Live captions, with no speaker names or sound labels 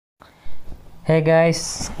Hey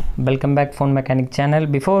guys, welcome back Phone Mechanic channel.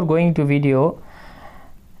 Before going to video,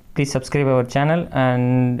 please subscribe our channel,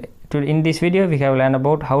 and in this video we have learned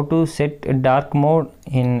about how to set dark mode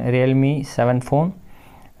in Realme 7 phone.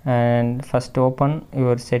 And first open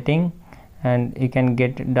your setting and you can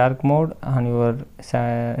get dark mode on your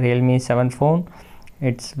Realme 7 phone.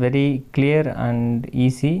 It's very clear and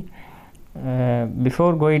easy.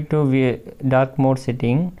 Before going to dark mode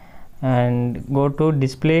setting, and go to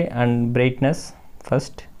display and brightness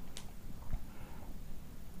first,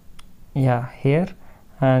 here,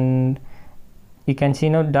 and you can see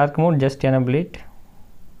now dark mode. Just enable it,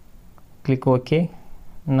 click OK.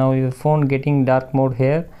 Now your phone getting dark mode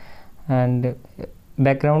here, and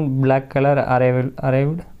background black color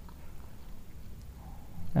arrived.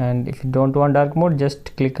 And if you don't want dark mode,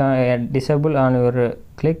 just click on disable on your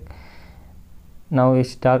click. Now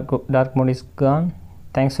it's dark mode is gone.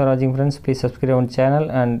 Thanks for watching friends. Please subscribe our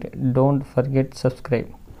channel and don't forget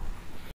subscribe.